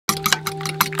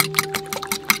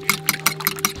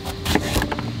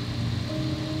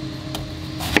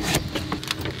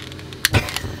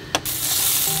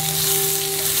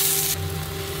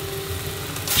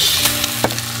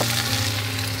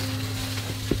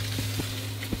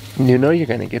You know you're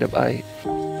gonna get a bite.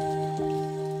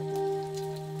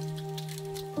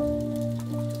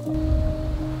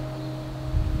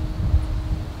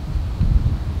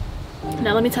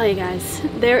 Now let me tell you guys,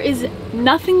 there is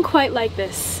nothing quite like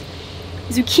this.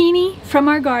 Zucchini from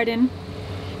our garden,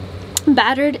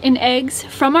 battered in eggs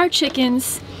from our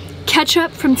chickens,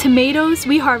 ketchup from tomatoes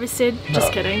we harvested.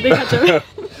 Just kidding, the ketchup.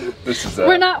 This is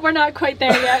we're not quite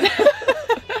there yet.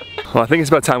 Well, I think it's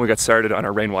about time we got started on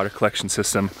our rainwater collection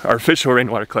system, our official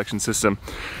rainwater collection system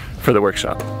for the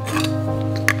workshop. Get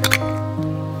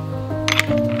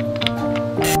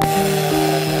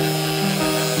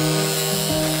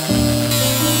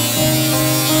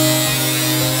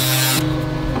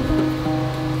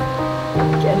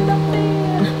it up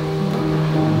there.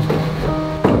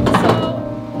 So,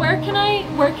 where can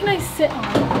I sit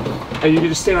on? And you can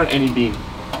just stand on any beam.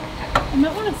 I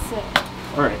might want to sit.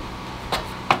 All right.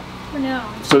 For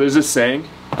now. So there's this saying,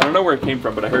 I don't know where it came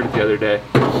from, but I heard it the other day.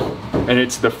 And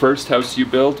it's the first house you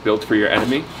build for your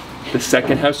enemy. The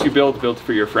second house you build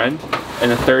for your friend. And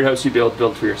the third house you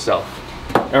build for yourself.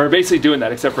 And we're basically doing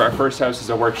that, except for our first house is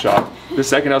a workshop. The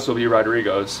second house will be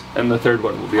Rodrigo's, and the third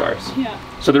one will be ours. Yeah.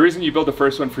 So the reason you build the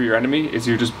first one for your enemy is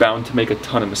you're just bound to make a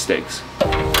ton of mistakes.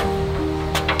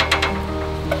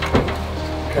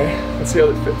 Okay, let's see how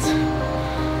this fits.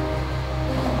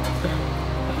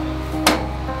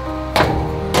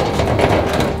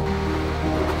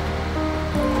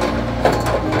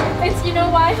 You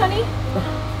know why, honey?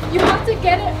 You have to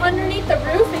get it underneath the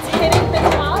roof. It's hitting the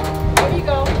top. There you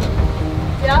go.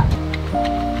 Yeah.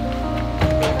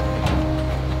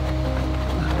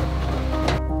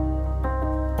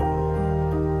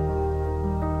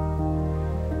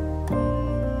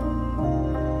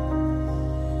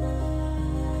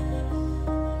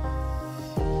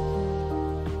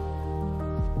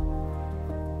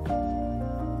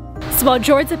 So while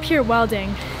George's up here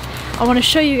welding, I want to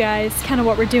show you guys kind of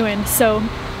what we're doing. So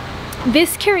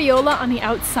this carriola on the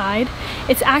outside,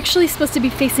 it's actually supposed to be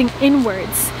facing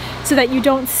inwards so that you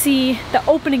don't see the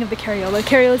opening of the carriola. The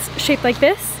carriola is shaped like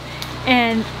this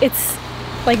and it's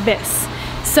like this.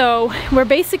 So we're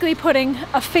basically putting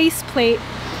a faceplate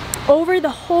over the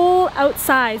whole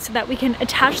outside so that we can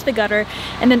attach the gutter,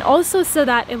 and then also so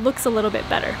that it looks a little bit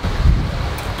better.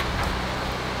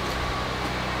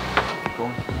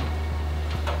 Cool.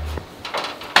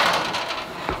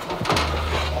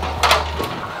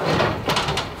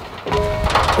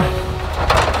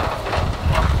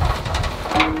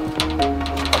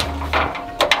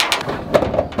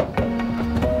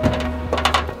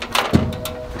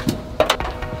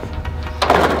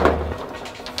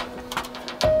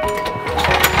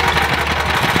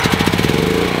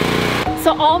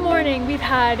 So all morning we've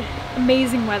had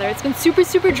amazing weather. It's been super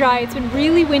dry, it's been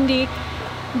really windy,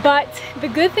 but the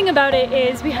good thing about it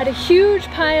is we had a huge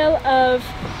pile of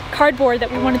cardboard that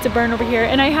we wanted to burn over here,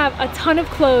 and I have a ton of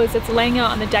clothes that's laying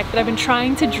out on the deck that I've been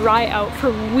trying to dry out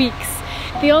for weeks.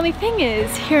 The only thing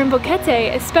is, here in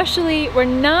Boquete especially, we're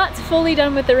not fully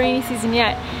done with the rainy season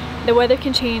yet. The weather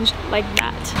can change like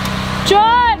that.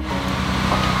 John!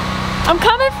 I'm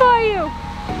coming for you!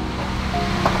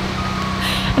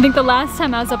 I think the last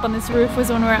time I was up on this roof was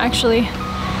when we were actually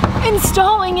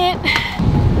installing it.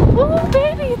 Oh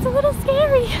baby, it's a little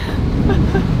scary.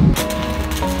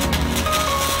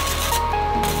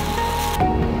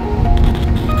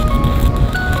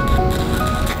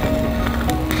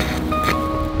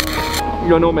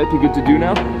 You know what might be good to do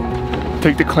now?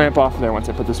 Take the clamp off there once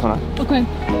I put this one on. Okay.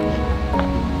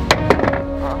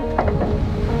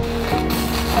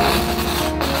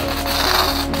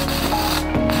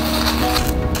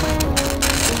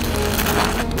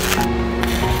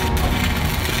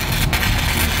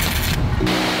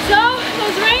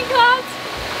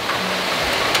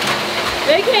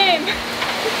 They came.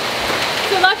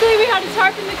 So luckily we had a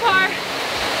tarp in the car.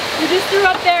 We just threw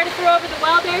up there to throw over the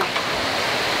welder.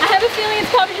 I have a feeling it's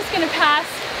probably just gonna pass,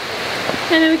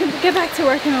 and then we can get back to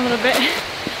work in a little bit.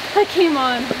 That came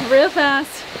on real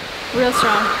fast, real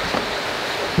strong.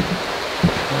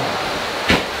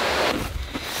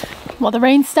 Well, the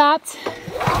rain stopped,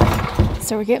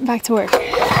 so we're getting back to work.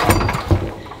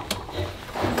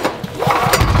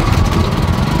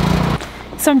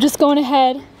 So I'm just going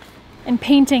ahead and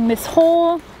painting this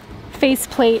whole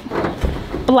faceplate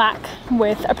black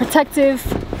with a protective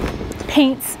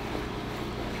paint.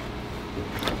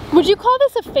 Would you call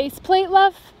this a faceplate,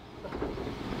 love?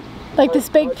 Like this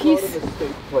big piece? A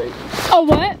mistake plate. A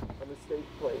what? A mistake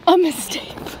plate. A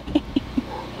mistake plate.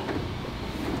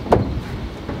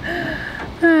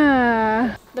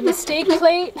 The mistake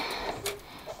plate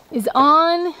is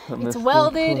on. It's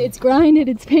welded, it's grinded,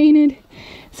 it's painted.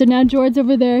 So now George's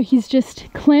over there, he's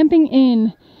just clamping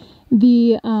in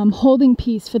the holding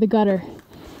piece for the gutter,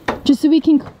 just so we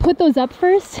can put those up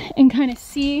first and kind of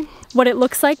see what it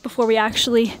looks like before we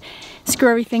actually screw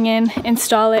everything in,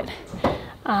 install it.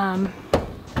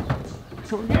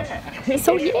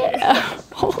 So yeah.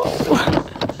 Oh.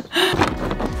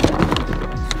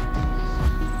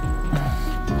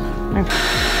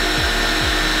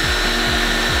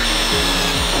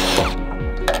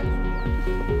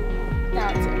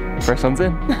 That's it. First one's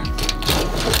in.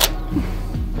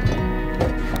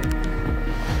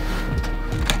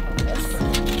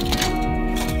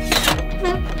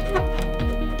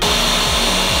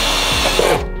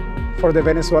 For the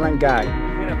Venezuelan guy.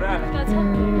 That's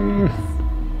what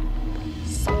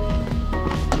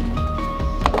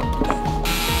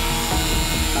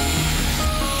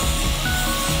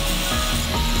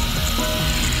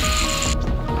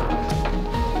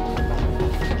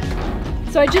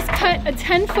So I just cut a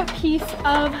 10-foot piece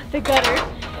of the gutter.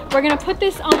 We're gonna put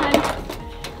this on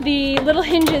the little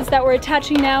hinges that we're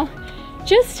attaching now,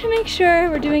 just to make sure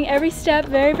we're doing every step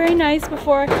very, very nice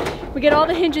before we get all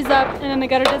the hinges up and then the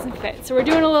gutter doesn't fit. So we're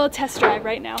doing a little test drive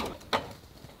right now.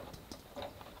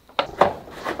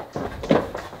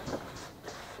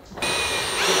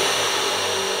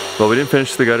 Well, we didn't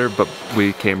finish the gutter, but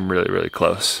we came really, really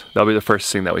close. That'll be the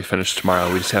first thing that we finish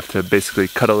tomorrow. We just have to basically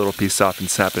cut a little piece off and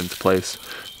snap it into place.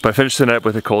 But I finished the night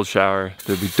with a cold shower.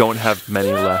 We don't have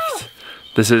many left.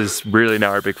 This is really now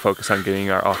our big focus on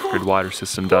getting our off-grid water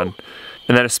system done.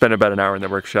 And then I spent about an hour in the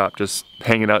workshop just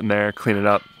hanging out in there, cleaning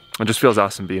up. It just feels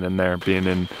awesome being in there, being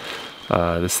in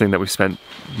this thing that we spent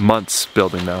months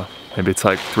building now. Maybe it's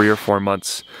like 3 or 4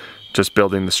 months just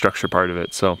building the structure part of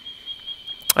it. So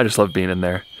I just love being in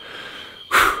there.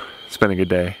 It's been a good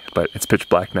day, but it's pitch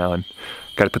black now and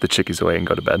gotta put the chickies away and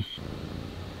go to bed.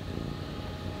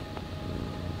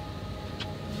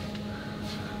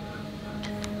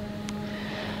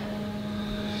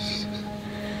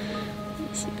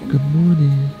 Good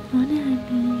morning. Morning,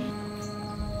 honey.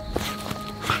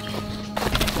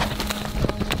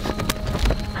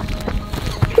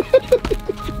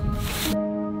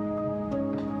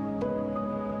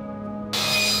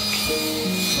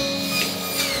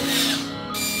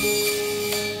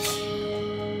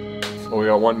 Well, we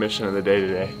got one mission of the day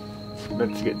today.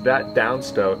 Meant to get that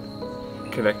downspout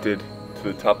connected to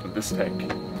the top of this tank.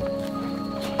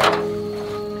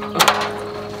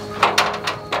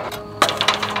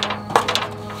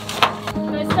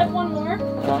 Can I step one more?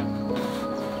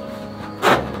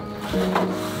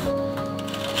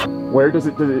 Where does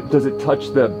it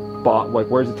touch the bot? Like,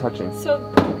 where is it touching? So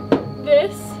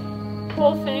this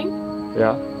whole thing,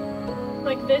 Yeah.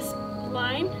 like this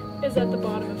line, is at the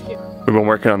bottom of here. We've been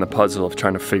working on the puzzle of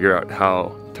trying to figure out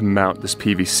how to mount this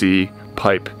PVC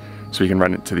pipe so we can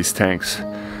run it to these tanks.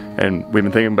 And we've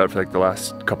been thinking about it for like the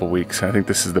last couple weeks. I think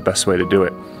this is the best way to do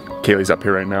it. Kaylee's up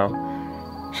here right now.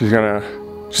 She's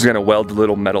gonna weld a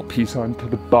little metal piece onto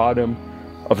the bottom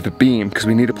of the beam because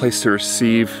we need a place to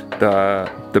receive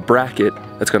the bracket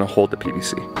that's gonna hold the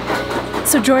PVC.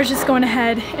 So George is going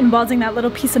ahead and welding that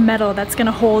little piece of metal that's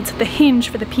gonna hold the hinge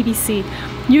for the PVC.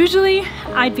 Usually,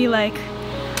 I'd be like,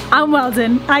 I'm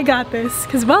welding, I got this,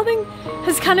 because welding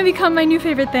has kind of become my new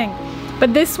favorite thing.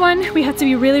 But this one, we have to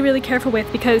be really, really careful with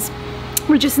because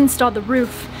we just installed the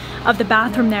roof of the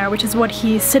bathroom there, which is what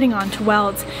he's sitting on to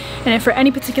weld. And if for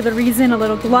any particular reason a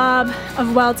little glob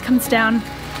of weld comes down,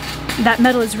 that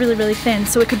metal is really, really thin,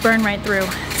 so it could burn right through.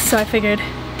 So I figured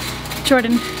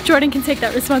Jordan can take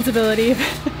that responsibility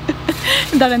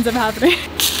if that ends up happening.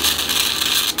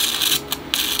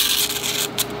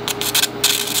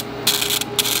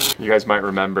 You guys might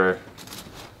remember,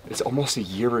 it's almost a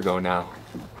year ago now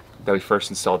that we first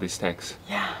installed these tanks.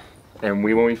 Yeah. And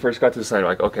when we first got to the site, we're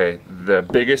like, okay, the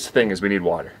biggest thing is we need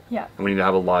water. Yeah. And we need to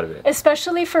have a lot of it.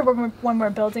 Especially for when we're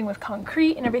building with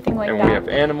concrete and everything like And that. when we have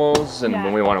animals and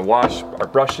when we want to wash our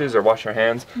brushes or wash our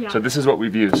hands. Yeah. So this is what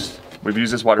we've used. We've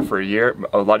used this water for a year.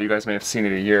 A lot of you guys may have seen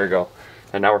it a year ago.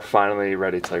 And now we're finally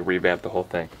ready to like revamp the whole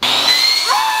thing.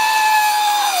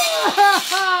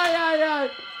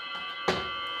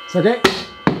 It's okay?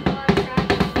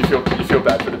 You feel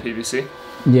bad for the PVC?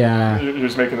 Yeah. You're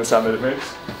just making the sound that it makes?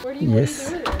 What do you Yes.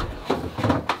 do with it?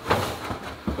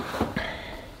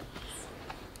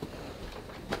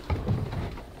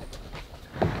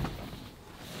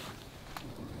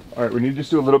 All right, we need to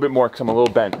just do a little bit more because I'm a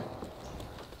little bent.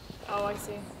 Oh, I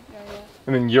see. Yeah.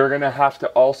 And then you're gonna have to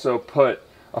also put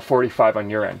a 45 on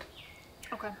your end.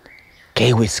 Okay.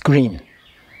 Okay, we scream.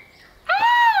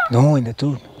 No, in the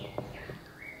tube.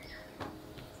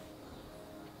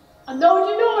 I know what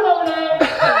you're doing over there.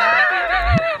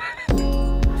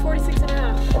 46 and a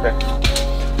half.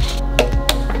 Okay.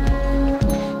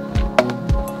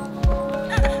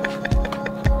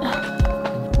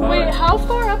 Wait, how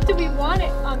far up do we want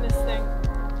it on this thing?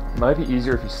 Might be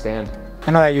easier if you stand.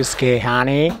 I know that you're scared,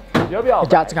 honey. You'll be all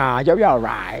That's gone. You'll be all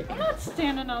right. I'm not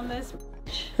standing on this.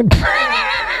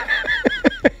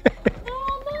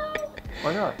 Oh no!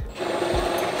 Why not?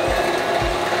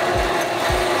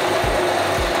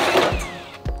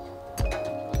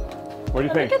 What do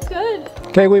you I think? think it's good.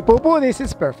 Okay, we poo poo. This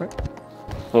is perfect.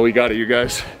 Well, we got it, you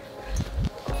guys.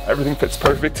 Everything fits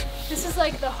perfect. This is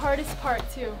like the hardest part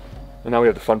too. And now we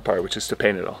have the fun part, which is to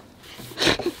paint it all.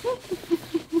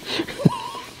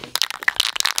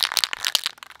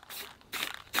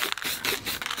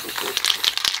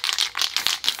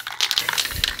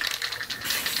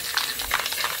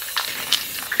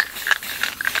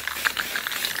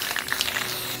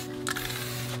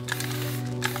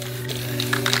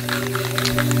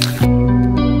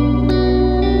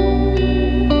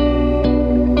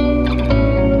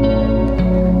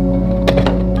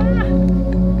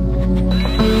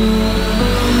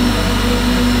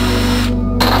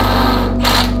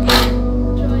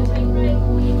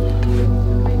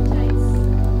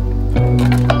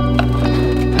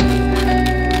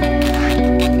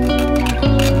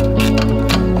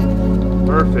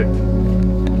 Perfect.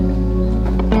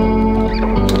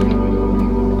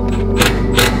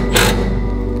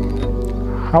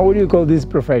 How would you call this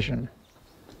profession?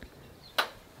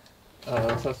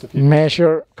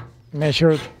 Measuring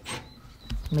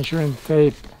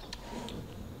tape,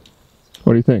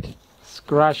 What do you think?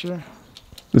 scratcher.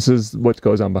 This is what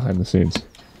goes on behind the scenes.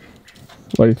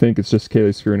 Why do you think it's just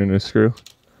Kaylee screwing in a screw?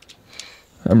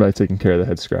 I'm really taking care of the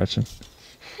head scratching.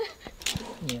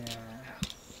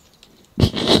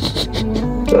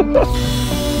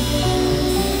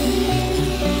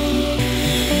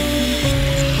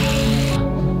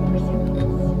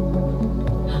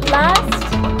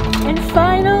 Last and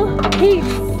final piece.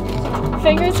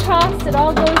 Fingers crossed it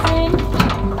all goes in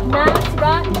nice,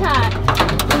 right and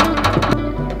tight.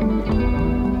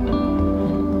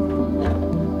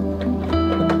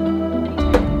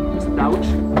 Ouch.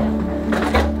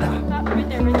 Right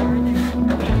there, right there, right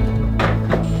there.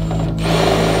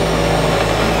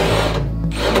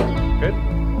 Good?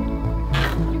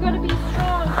 You gotta be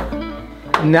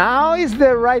strong. Now is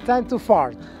the right time to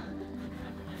fart.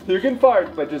 You can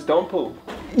fart, but just don't poop.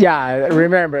 Yeah,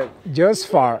 remember, just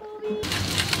fart.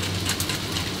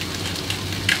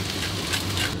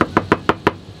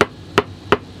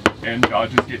 And Dodge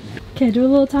is getting hit. Okay, do a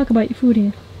little talk about your food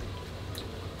here.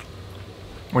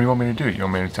 What do you want me to do? You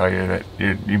want me to tell you that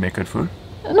you make good food?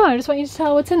 No, I just want you to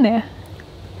tell what's in there.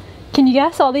 Can you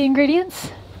guess all the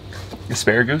ingredients?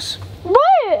 Asparagus, What?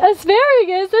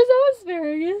 Asparagus? There's no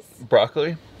asparagus.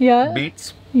 broccoli, Yeah.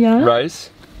 beets, Yeah. rice,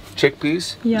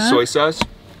 chickpeas, Yeah. soy sauce,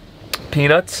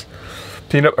 peanuts,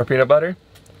 peanut butter,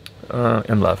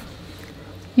 and love.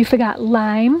 You forgot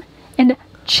lime and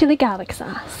chili garlic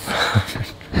sauce.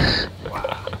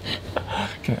 I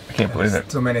can't believe it.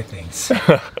 Too many things.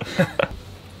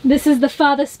 This is the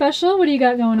father special. What do you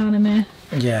got going on in there?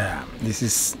 Yeah, this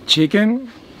is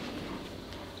chicken,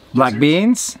 black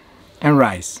beans, and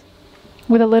rice.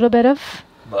 With a little bit of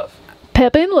Love.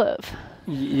 pep and love.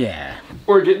 Yeah.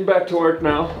 We're getting back to work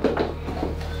now.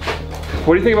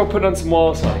 What do you think about putting on some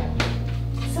walls, honey?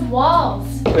 Some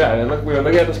walls. Yeah, and look, we're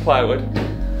looking at this plywood.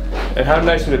 And how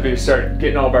nice would it be to start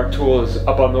getting all of our tools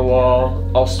up on the wall,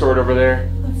 all stored over there?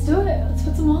 Let's do it. Let's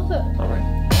put some walls up. All right.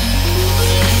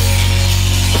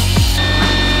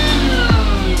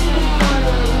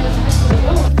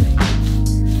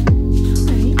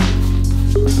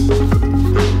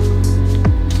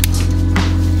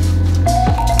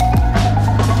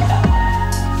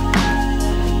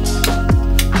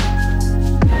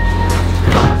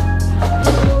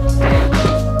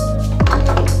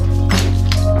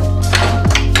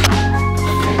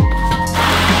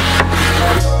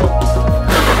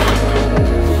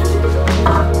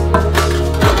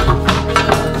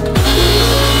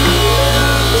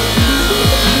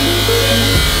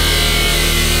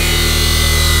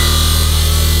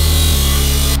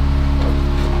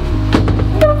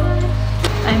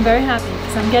 I'm very happy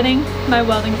because I'm getting my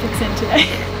welding fix in today.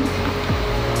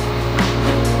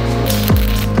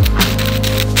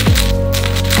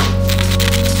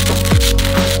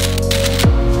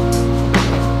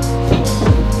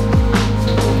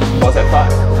 How's that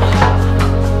five?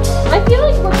 I feel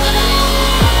like we're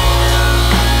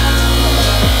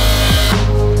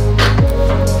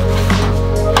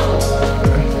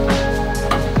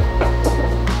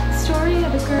story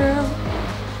of a girl,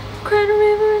 cried a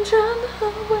river and drowned the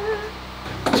whole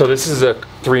world. So this is a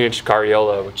 3-inch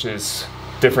Cariola, which is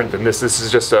different than this. This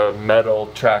is just a metal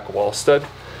track wall stud.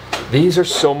 These are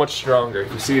so much stronger.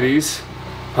 You see these?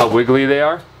 How wiggly they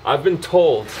are? I've been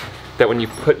told that when you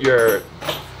put your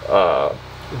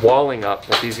walling up,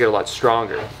 that these get a lot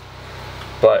stronger.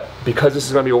 But because this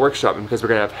is gonna be a workshop and because we're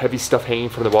gonna have heavy stuff hanging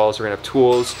from the walls, we're gonna have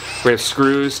tools, we're gonna have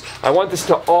screws. I want this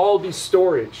to all be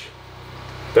storage.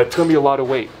 That's gonna be a lot of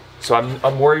weight. So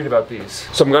I'm worried about these.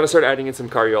 So I'm gonna start adding in some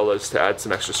carriolas to add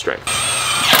some extra strength.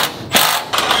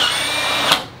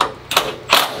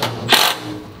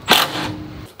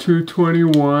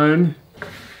 $221.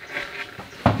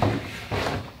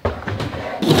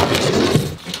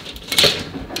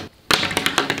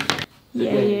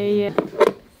 Yeah.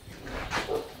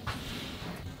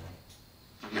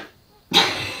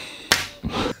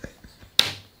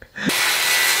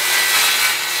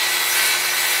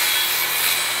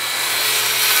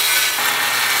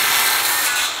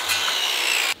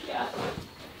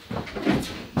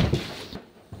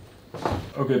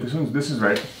 Okay, this is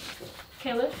right.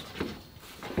 Okay, lift.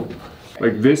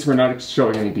 Like this, we're not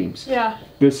showing any beams. Yeah.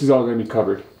 This is all gonna be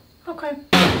covered. Okay.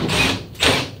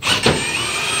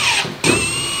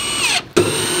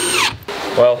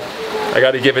 Well, I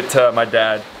gotta give it to my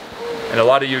dad and a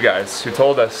lot of you guys who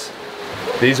told us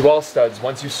these wall studs,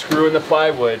 once you screw in the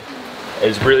plywood,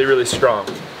 is really, really strong.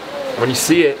 When you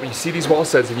see it, when you see these wall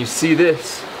studs and you see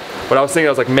this, what I was thinking,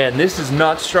 I was like, man, this is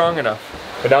not strong enough.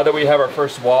 But now that we have our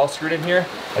first wall screwed in here,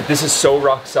 like this is so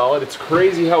rock solid. It's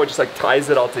crazy how it just like ties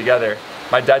it all together.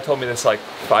 My dad told me this like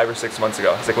 5 or 6 months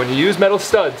ago. He's like, when you use metal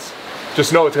studs,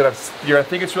 just know you're gonna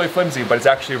think it's really flimsy, but it's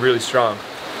actually really strong.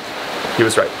 He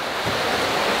was right.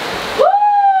 Woo!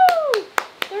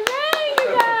 Hooray, you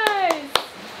guys!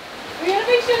 We gotta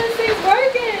make sure this thing's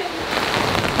working.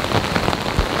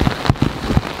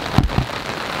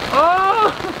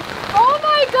 Oh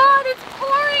my God! It's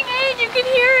pouring in. You can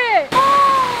hear it.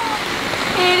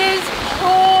 It is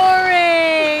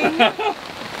pouring.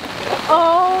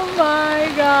 Oh my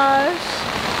gosh.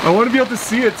 I want to be able to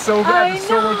see it so bad. There's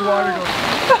so much water going.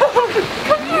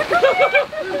 Come here.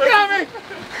 Got me!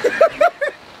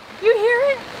 You hear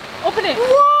it? Open it.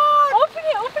 What?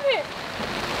 Open it.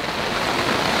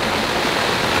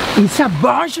 It's a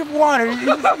bunch of water.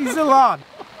 It's a lot.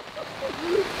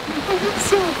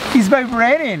 It's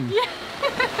vibrating. Yeah.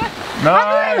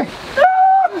 No.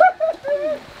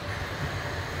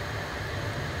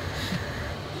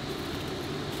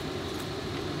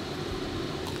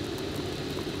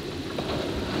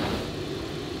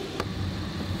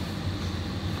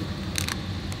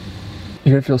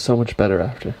 You're gonna feel so much better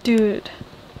after. Dude.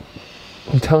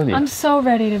 I'm telling you. I'm so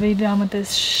ready to be done with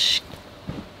this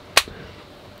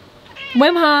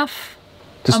Wim Hof,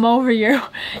 I'm over your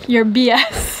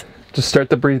BS. Just start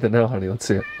the breathing now, honey. Let's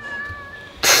see it.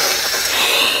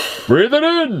 Breathing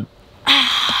in!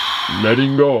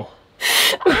 Letting go.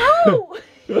 Ow!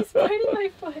 He's biting my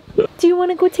foot. Do you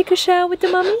want to go take a shower with the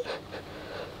mummy?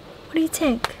 What do you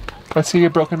think? I see your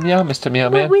broken meow, Mr. Meow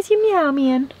Man. Where's your meow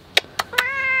man?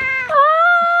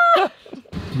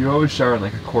 You always shower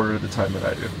like a quarter of the time that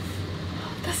I do.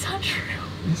 That's not true.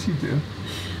 Yes, you do.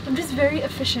 I'm just very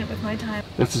efficient with my time.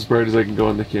 That's as bright as I can go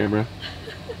on the camera.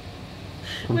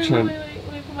 Wait, let me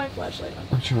put my flashlight on.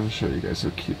 I'm trying to show you guys how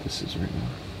cute this is right now.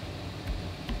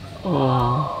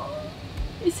 Oh.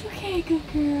 It's okay, good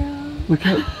girl. Look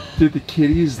how the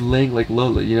kitty is laying like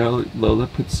Lola. You know, Lola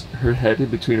puts her head in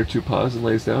between her two paws and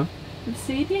lays down.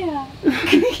 See, yeah.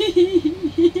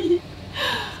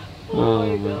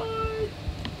 Oh my God.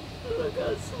 Look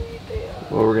how sweet they are.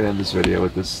 Well, we're gonna end this video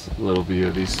with this little view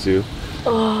of these two.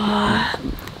 Oh,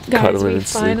 guys, Cuddling we and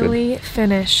sleeping. finally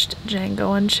finished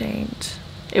Django Unchained.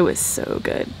 It was so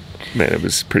good. Man, it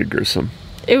was pretty gruesome.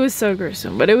 It was so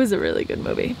gruesome, but it was a really good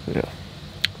movie. Yeah.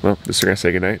 Well, we're gonna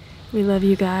say goodnight. We love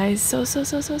you guys so much.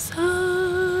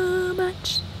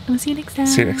 And we'll see you next time.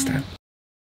 See you next time.